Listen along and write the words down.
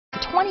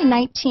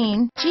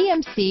2019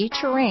 GMC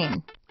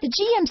Terrain. The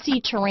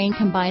GMC Terrain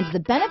combines the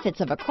benefits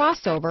of a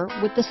crossover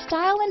with the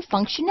style and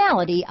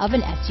functionality of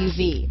an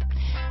SUV.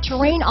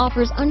 Terrain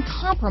offers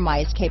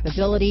uncompromised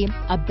capability,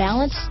 a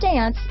balanced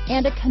stance,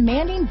 and a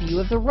commanding view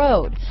of the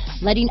road,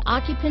 letting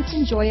occupants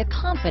enjoy a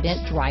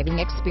confident driving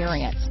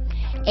experience.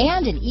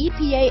 And an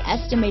EPA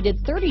estimated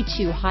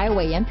 32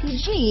 highway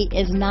MPG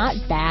is not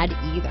bad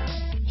either.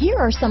 Here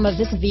are some of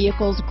this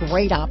vehicle's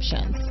great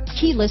options: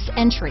 keyless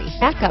entry,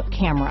 backup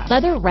camera,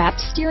 leather-wrapped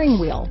steering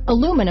wheel,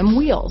 aluminum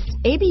wheels,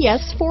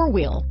 ABS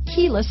 4-wheel,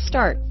 keyless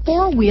start,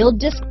 4-wheel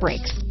disc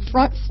brakes,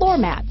 front floor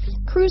mats,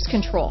 cruise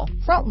control,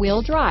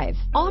 front-wheel drive,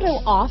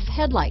 auto-off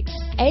headlights,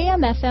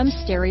 AM/FM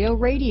stereo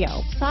radio,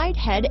 side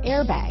head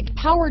airbag,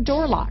 power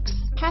door locks,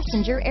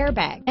 passenger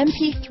airbag,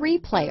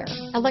 MP3 player,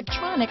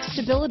 electronic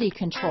stability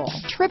control,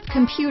 trip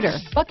computer,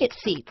 bucket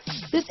seats.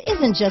 This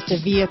isn't just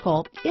a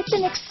vehicle, it's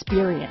an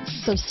experience.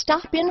 So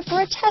stop in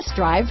for a test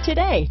drive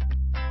today.